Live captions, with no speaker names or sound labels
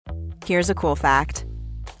Here's a cool fact.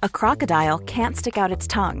 A crocodile can't stick out its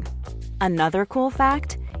tongue. Another cool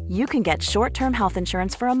fact, you can get short-term health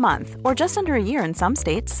insurance for a month or just under a year in some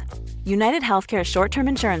states. United Healthcare short-term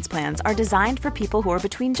insurance plans are designed for people who are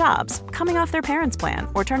between jobs, coming off their parents' plan,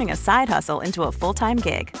 or turning a side hustle into a full-time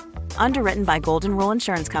gig. Underwritten by Golden Rule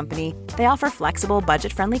Insurance Company, they offer flexible,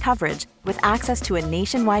 budget-friendly coverage with access to a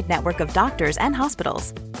nationwide network of doctors and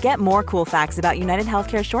hospitals. Get more cool facts about United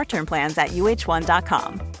Healthcare short-term plans at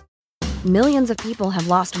uh1.com. Millions of people have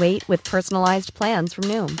lost weight with personalized plans from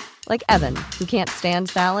Noom. Like Evan, who can't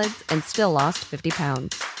stand salads and still lost 50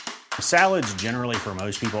 pounds. Salads generally for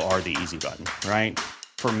most people are the easy button, right?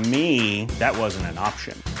 For me, that wasn't an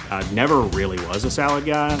option. I never really was a salad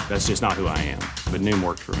guy. That's just not who I am. But Noom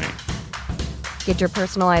worked for me. Get your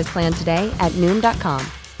personalized plan today at Noom.com.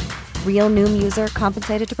 Real Noom user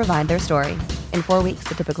compensated to provide their story. In 4 weeks,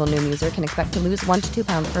 the typical Noom user can expect to lose 1 to 2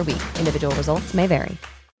 pounds per week. Individual results may vary.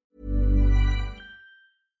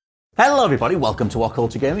 Hello everybody, welcome to What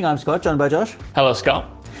Culture Gaming. I'm Scott, joined by Josh. Hello, Scott.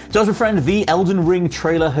 Josh, my friend, the Elden Ring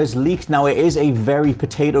trailer has leaked. Now, it is a very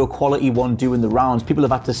potato quality one doing the rounds. People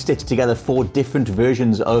have had to stitch together 4 different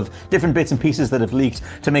versions of different bits and pieces that have leaked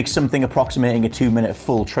to make something approximating a 2-minute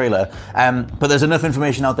full trailer. But there's enough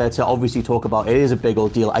information out there to obviously talk about. It is a big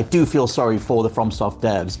old deal. I do feel sorry for the FromSoft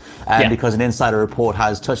devs because an insider report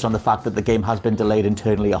has touched on the fact that the game has been delayed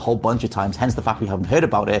internally a whole bunch of times, hence the fact we haven't heard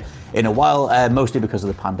about it in a while, mostly because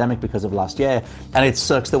of the pandemic, because of last year. And it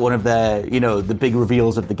sucks that one of their, the big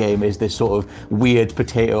reveals of the game is this sort of weird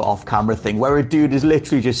potato off-camera thing where a dude is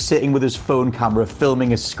literally just sitting with his phone camera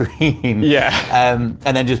filming a screen and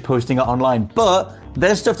then just posting it online. But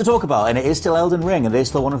there's stuff to talk about, and it is still Elden Ring, and it is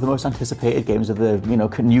still one of the most anticipated games of the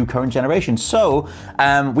new current generation. So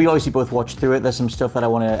we obviously both watched through it. There's some stuff that I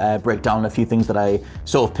want to break down, a few things that I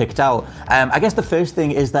sort of picked out. I guess the first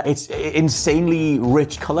thing is that it's insanely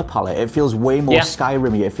rich color palette. It feels way more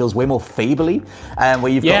Skyrim-y. It feels way more Fable-y, where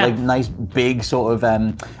you've got like nice big sort of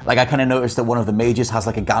like I kind of noticed that one of the mages has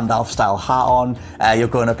like a Gandalf style hat on. You're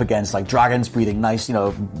going up against like dragons breathing nice,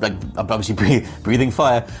 like obviously breathing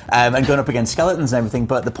fire, and going up against skeletons and everything,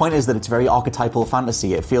 but the point is that it's very archetypal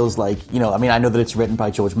fantasy. It feels like, I know that it's written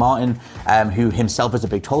by George Martin, who himself is a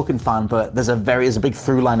big Tolkien fan, but there's a big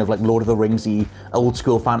through line of like Lord of the Ringsy old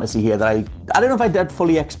school fantasy here that I don't know if I did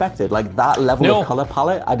fully expected. Like that level of color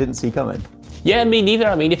palette, I didn't see coming. Yeah, me neither.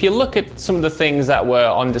 I mean, if you look at some of the things that were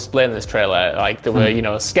on display in this trailer, like there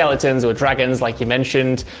were, skeletons or dragons, like you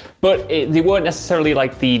mentioned, but they weren't necessarily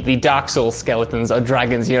like the Dark Souls skeletons or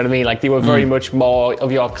dragons, you know what I mean? Like they were very much more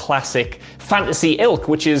of your classic fantasy ilk,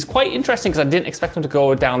 which is quite interesting because I didn't expect them to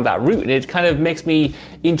go down that route. And it kind of makes me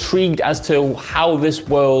intrigued as to how this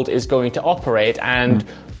world is going to operate and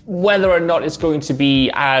whether or not it's going to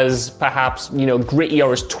be as perhaps, gritty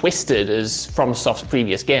or as twisted as FromSoft's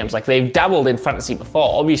previous games. Like they've dabbled in fantasy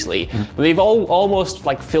before, obviously, but they've almost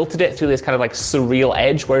like filtered it through this kind of like surreal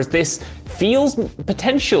edge, whereas this feels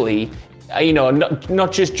potentially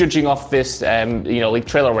not just judging off this, leak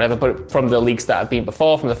trailer or whatever, but from the leaks that have been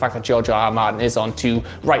before, from the fact that George R.R. Martin is on to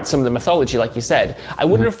write some of the mythology, like you said. I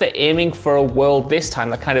wonder if they're aiming for a world this time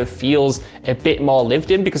that kind of feels a bit more lived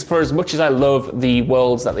in, because for as much as I love the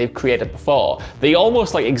worlds that they've created before, they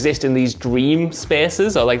almost like exist in these dream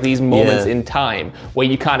spaces or like these moments in time where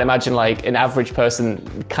you can't imagine like an average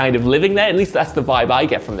person kind of living there. At least that's the vibe I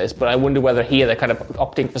get from this, but I wonder whether here they're kind of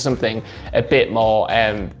opting for something a bit more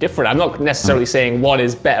different. I'm not necessarily saying one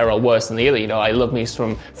is better or worse than the other. I love me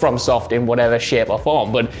from FromSoft in whatever shape or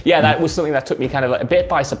form. But yeah, that was something that took me kind of a bit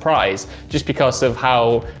by surprise, just because of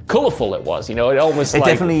how colourful it was. It almost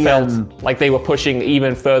definitely felt like they were pushing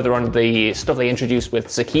even further on the stuff they introduced with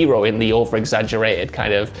Sekiro in the over-exaggerated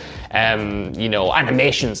kind of,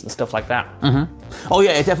 animations and stuff like that. Oh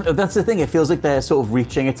yeah, it definitely. That's the thing. It feels like they're sort of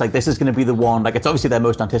reaching. It's like this is going to be the one. Like it's obviously their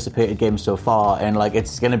most anticipated game so far, and like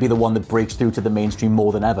it's going to be the one that breaks through to the mainstream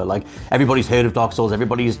more than ever. Like everybody's heard of Dark Souls,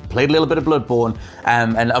 everybody's played a little bit of Bloodborne,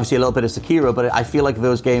 and obviously a little bit of Sekiro. But I feel like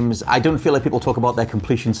those games. I don't feel like people talk about their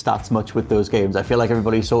completion stats much with those games. I feel like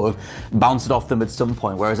everybody sort of bounced off them at some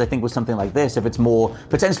point. Whereas I think with something like this, if it's more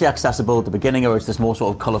potentially accessible at the beginning, or it's this more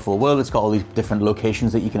sort of colourful world, it's got all these different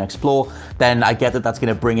locations that you can explore, then I get that that's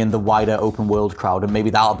going to bring in the wider open world crowd, and maybe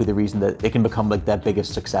that'll be the reason that it can become like their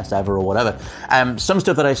biggest success ever or whatever. Some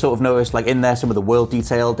stuff that I sort of noticed, like in there, some of the world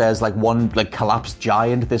detail, there's like one like collapsed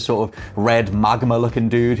giant, this sort of red magma looking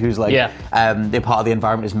dude who's like the part of the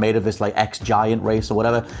environment is made of this like ex-giant race or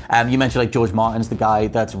whatever. You mentioned like George Martin's the guy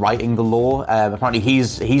that's writing the lore. Apparently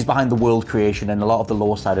he's behind the world creation and a lot of the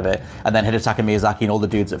lore side of it, and then Hidetaka Miyazaki and all the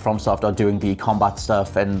dudes at FromSoft are doing the combat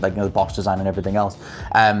stuff and like the boss design and everything else.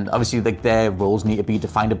 Obviously like their roles need to be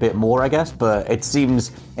defined a bit more, I guess, but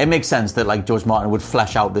it makes sense that like George Martin would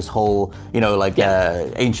flesh out this whole,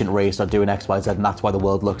 ancient race are doing X, Y, Z, and that's why the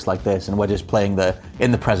world looks like this, and we're just playing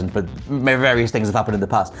in the present, but various things have happened in the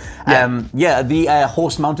past. The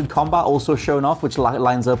horse-mounted combat also shown off, which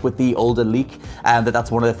lines up with the older leak, and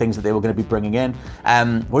that's one of the things that they were going to be bringing in.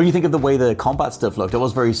 What do you think of the way the combat stuff looked? It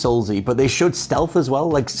was very Soulsy, but they showed stealth as well,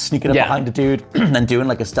 like sneaking up behind a dude and doing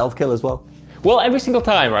like a stealth kill as well. Well, every single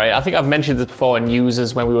time, right? I think I've mentioned this before in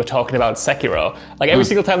users when we were talking about Sekiro. Like every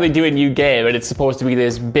single time they do a new game and it's supposed to be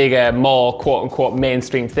this bigger, more quote-unquote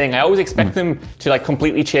mainstream thing, I always expect them to like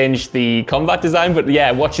completely change the combat design. But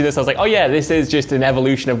yeah, watching this, I was like, oh yeah, this is just an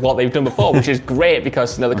evolution of what they've done before, which is great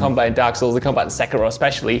because the combat in Dark Souls, the combat in Sekiro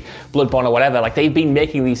especially, Bloodborne or whatever, like they've been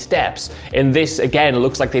making these steps. And this, again,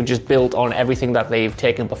 looks like they've just built on everything that they've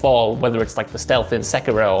taken before, whether it's like the stealth in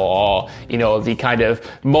Sekiro or, the kind of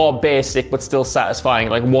more basic but still satisfying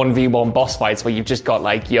like 1v1 boss fights where you've just got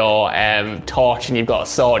like your torch and you've got a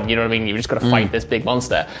sword, you know what I mean? You've just got to fight this big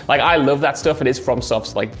monster. Like I love that stuff. It is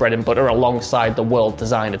FromSoft's like bread and butter alongside the world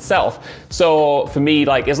design itself. So for me,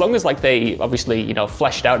 like as long as like they obviously,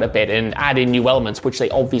 fleshed out a bit and add in new elements, which they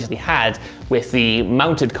obviously had with the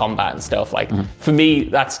mounted combat and stuff, like for me,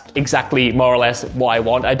 that's exactly more or less what I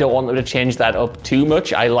want. I don't want them to change that up too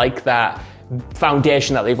much. I like that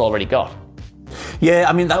foundation that they've already got. Yeah,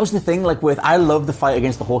 I mean, that was the thing, I love the fight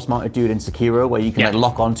against the horse-mounted dude in Sekiro, where you can,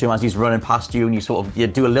 lock onto him as he's running past you, and you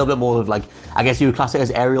do a little bit more of, I guess you would class it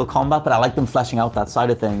as aerial combat, but I like them fleshing out that side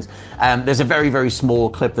of things. There's a very, very small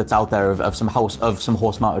clip that's out there of some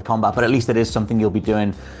horse-mounted combat, but at least it is something you'll be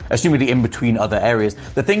doing, assumedly in between other areas.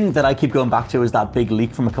 The thing that I keep going back to is that big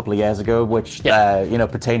leak from a couple of years ago, which,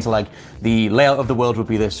 pertained to, the layout of the world would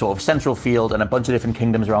be this sort of central field and a bunch of different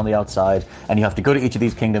kingdoms around the outside, and you have to go to each of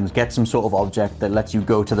these kingdoms, get some sort of object that lets you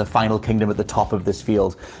go to the final kingdom at the top of this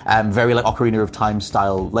field. Very like Ocarina of Time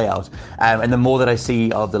style layout. And the more that I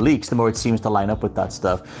see of the leaks, the more it seems to line up with that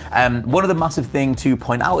stuff. One of the massive thing to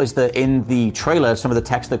point out is that in the trailer, some of the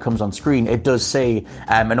text that comes on screen, it does say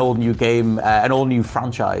an all new game, an all new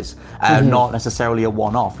franchise, not necessarily a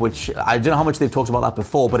one-off, which I don't know how much they've talked about that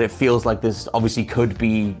before, but it feels like this obviously could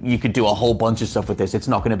be, you could do a whole bunch of stuff with this. It's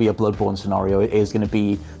not going to be a Bloodborne scenario. It is going to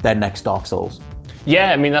be their next Dark Souls.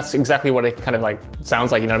 Yeah, I mean, that's exactly what it kind of like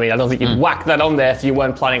sounds like, you know what I mean? I don't think you'd whack that on there if you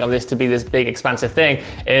weren't planning on this to be this big, expansive thing.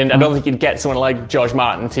 And I don't think you'd get someone like George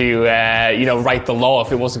Martin to, write the law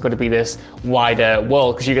if it wasn't going to be this wider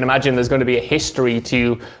world. Because you can imagine there's going to be a history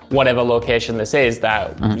to whatever location this is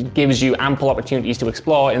that gives you ample opportunities to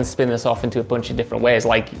explore and spin this off into a bunch of different ways.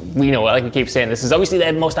 Like we keep saying, this is obviously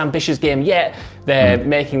their most ambitious game yet. They're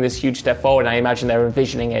making this huge step forward, and I imagine they're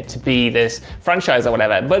envisioning it to be this franchise or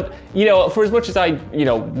whatever. But, for as much as I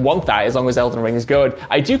want that, as long as Elden Ring is good,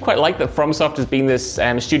 I do quite like that FromSoft has been this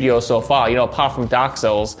studio so far, apart from Dark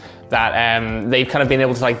Souls, that they've kind of been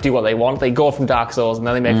able to like do what they want. They go from Dark Souls and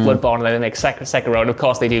then they make Bloodborne and then they make Sekiro, and of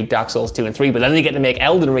course they do Dark Souls 2 and 3, but then they get to make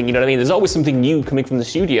Elden Ring, you know what I mean? There's always something new coming from the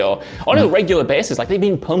studio on a regular basis. Like they've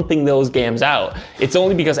been pumping those games out. It's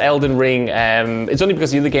only because Elden Ring, it's only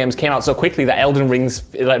because the other games came out so quickly that Elden Ring's,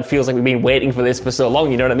 it feels like we've been waiting for this for so long,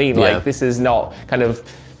 you know what I mean? Yeah. Like this is not kind of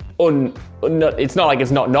it's not like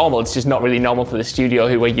it's not normal, it's just not really normal for the studio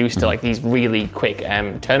who are used to like these really quick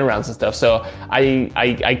turnarounds and stuff. So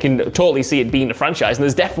I can totally see it being a franchise, and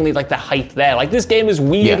there's definitely like the hype there. Like this game is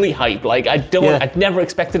weirdly hype. Like I'd never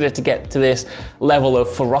expected it to get to this level of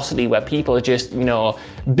ferocity where people are just,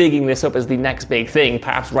 bigging this up as the next big thing,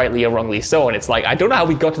 perhaps rightly or wrongly so. And it's like, I don't know how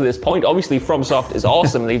we got to this point. Obviously FromSoft is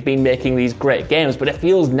awesome. They've been making these great games, but it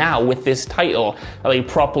feels now with this title are they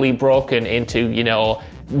properly broken into,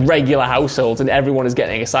 regular households, and everyone is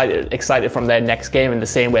getting excited from their next game in the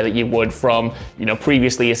same way that you would from,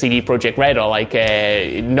 previously a CD Projekt Red or like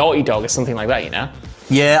a Naughty Dog or something like that,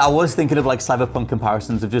 Yeah, I was thinking of like Cyberpunk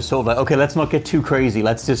comparisons of just sort of like, okay, let's not get too crazy.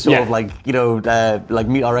 Let's just sort of like, like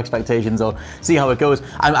meet our expectations or see how it goes.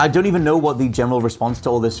 I don't even know what the general response to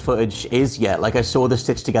all this footage is yet. Like I saw the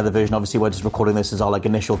stitched together version. Obviously, we're just recording this as our like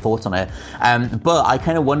initial thoughts on it. But I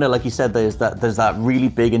kind of wonder, like you said, there's that really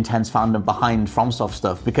big, intense fandom behind FromSoft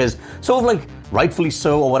stuff, because sort of like rightfully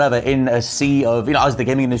so or whatever, in a sea of, as the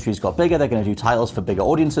gaming industry's got bigger, they're going to do titles for bigger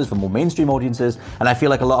audiences, for more mainstream audiences. And I feel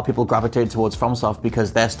like a lot of people gravitate towards FromSoft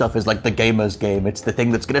because their stuff is like the gamer's game. It's the thing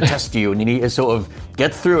that's going to test you, and you need to sort of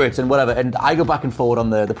get through it and whatever. And I go back and forward on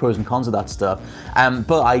the pros and cons of that stuff.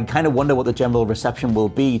 But I kind of wonder what the general reception will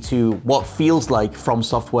be to what feels like From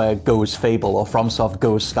Software goes Fable or FromSoft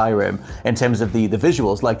goes Skyrim in terms of the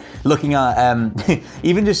visuals. Like looking at,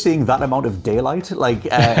 even just seeing that amount of daylight, like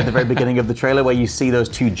at the very beginning of the trailer, trailer where you see those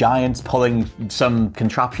two giants pulling some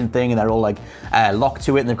contraption thing, and they're all like locked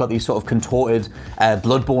to it, and they've got these sort of contorted,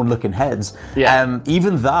 Bloodborne-looking heads. Yeah.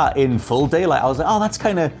 Even that in full daylight, I was like, oh, that's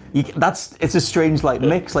kind of it's a strange like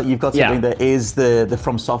mix. Like you've got something that is the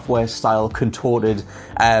From Software style contorted,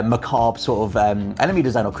 macabre sort of enemy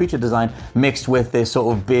design or creature design mixed with this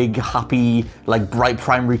sort of big, happy, like bright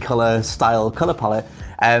primary color style color palette.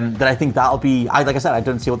 That I think that'll be, like I said, I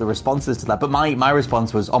don't see what the response is to that. But my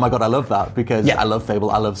response was, oh my god, I love that, because I love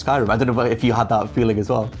Fable, I love Skyrim. I don't know if you had that feeling as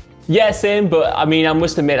well. Yeah, same, but I mean, I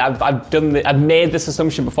must admit, I've made this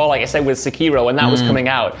assumption before, like I said, with Sekiro, when that was coming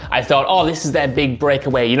out. I thought, oh, this is their big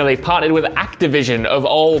breakaway. You know, they partnered with Activision, of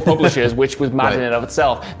all publishers, which was mad in and of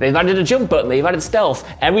itself. They've added a jump button, they've added stealth,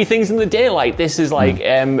 everything's in the daylight. This is like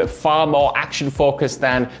far more action-focused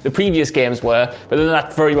than the previous games were, but then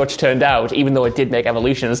that very much turned out, even though it did make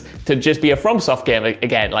Evolutions, to just be a FromSoft game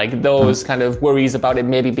again. Like, those kind of worries about it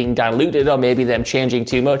maybe being diluted, or maybe them changing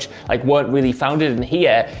too much, like, weren't really founded. And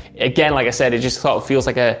here, again, like I said, it just sort of feels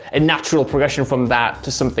like a natural progression from that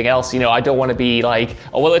to something else. You know, I don't want to be like,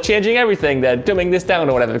 oh, well, they're changing everything, they're dumbing this down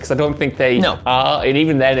or whatever, because I don't think they are. And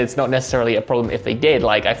even then, it's not necessarily a problem if they did.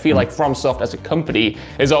 Like, I feel like FromSoft as a company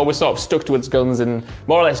has always sort of stuck to its guns and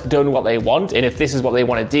more or less done what they want. And if this is what they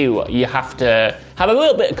want to do, you have to have a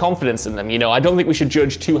little bit of confidence in them. You know, I don't think we should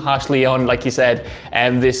judge too harshly on, like you said,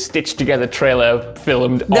 this stitched together trailer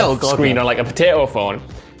filmed off screen on like a potato phone.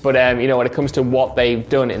 But, you know, when it comes to what they've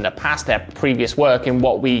done in the past, their previous work, and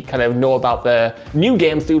what we kind of know about the new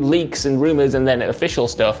game through leaks and rumors and then official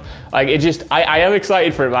stuff, like, it just, I am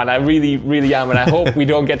excited for it, man. I really, really am. And I hope we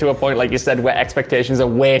don't get to a point, like you said, where expectations are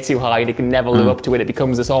way too high and you can never live up to it. It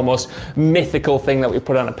becomes this almost mythical thing that we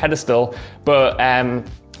put on a pedestal. But,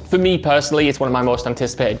 for me personally, it's one of my most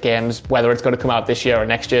anticipated games. Whether it's going to come out this year or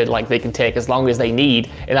next year, like, they can take as long as they need.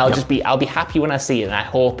 And I'll be happy when I see it. And I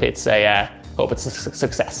hope it's a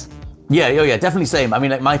success. Yeah, definitely same. I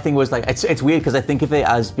mean, like, my thing was like, it's weird because I think of it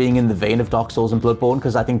as being in the vein of Dark Souls and Bloodborne,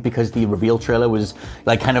 because I think because the reveal trailer was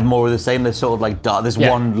like kind of more of the same, this sort of like this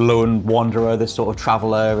one lone wanderer, this sort of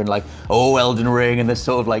traveler, and like, oh, Elden Ring, and this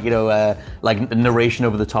sort of like, you know, like narration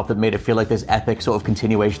over the top that made it feel like this epic sort of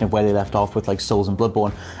continuation of where they left off with like Souls and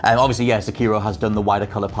Bloodborne. And obviously, Sekiro has done the wider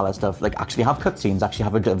color palette stuff, like actually have cutscenes, actually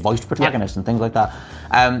have a voiced protagonist and things like that.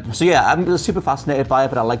 So yeah, I'm super fascinated by it,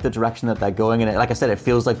 but I like the direction that they're going in it. Like I said, it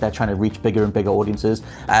feels like they're trying to reach bigger and bigger audiences,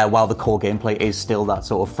 while the core gameplay is still that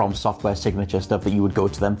sort of From Software signature stuff that you would go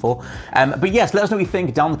to them for. But yes, let us know what you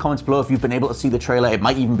think down in the comments below. If you've been able to see the trailer, it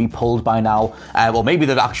might even be pulled by now, or maybe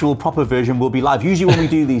the actual proper version will be live. Usually when we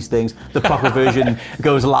do these things, the proper version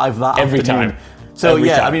goes live that every afternoon. time. So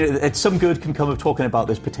yeah, I mean, it's some good can come of talking about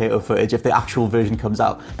this potato footage if the actual version comes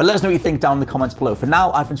out. But let us know what you think down in the comments below. For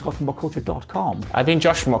now, I've been Scott from WhatCulture.com. I've been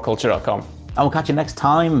Josh from WhatCulture.com. And we'll catch you next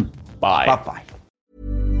time. Bye. Bye-bye.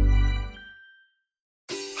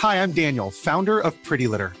 Hi, I'm Daniel, founder of Pretty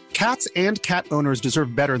Litter. Cats and cat owners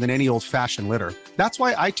deserve better than any old-fashioned litter. That's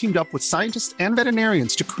why I teamed up with scientists and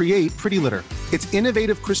veterinarians to create Pretty Litter. Its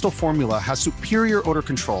innovative crystal formula has superior odor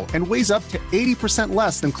control and weighs up to 80%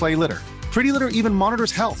 less than clay litter. Pretty Litter even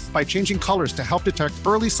monitors health by changing colors to help detect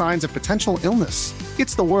early signs of potential illness.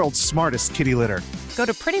 It's the world's smartest kitty litter. Go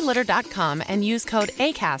to prettylitter.com and use code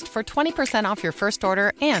ACAST for 20% off your first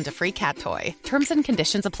order and a free cat toy. Terms and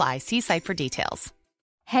conditions apply. See site for details.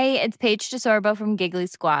 Hey, it's Paige DeSorbo from Giggly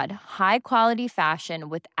Squad. High quality fashion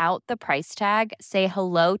without the price tag. Say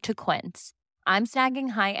hello to Quince. I'm snagging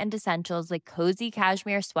high-end essentials like cozy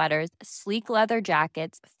cashmere sweaters, sleek leather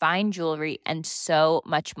jackets, fine jewelry, and so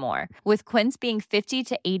much more. With Quince being 50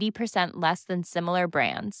 to 80% less than similar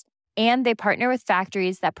brands. And they partner with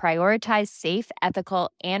factories that prioritize safe, ethical,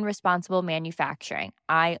 and responsible manufacturing.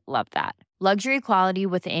 I love that. Luxury quality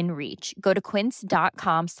within reach. Go to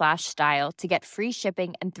quince.com/style to get free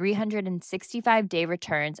shipping and 365-day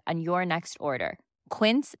returns on your next order.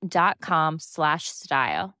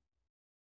 Quince.com/style.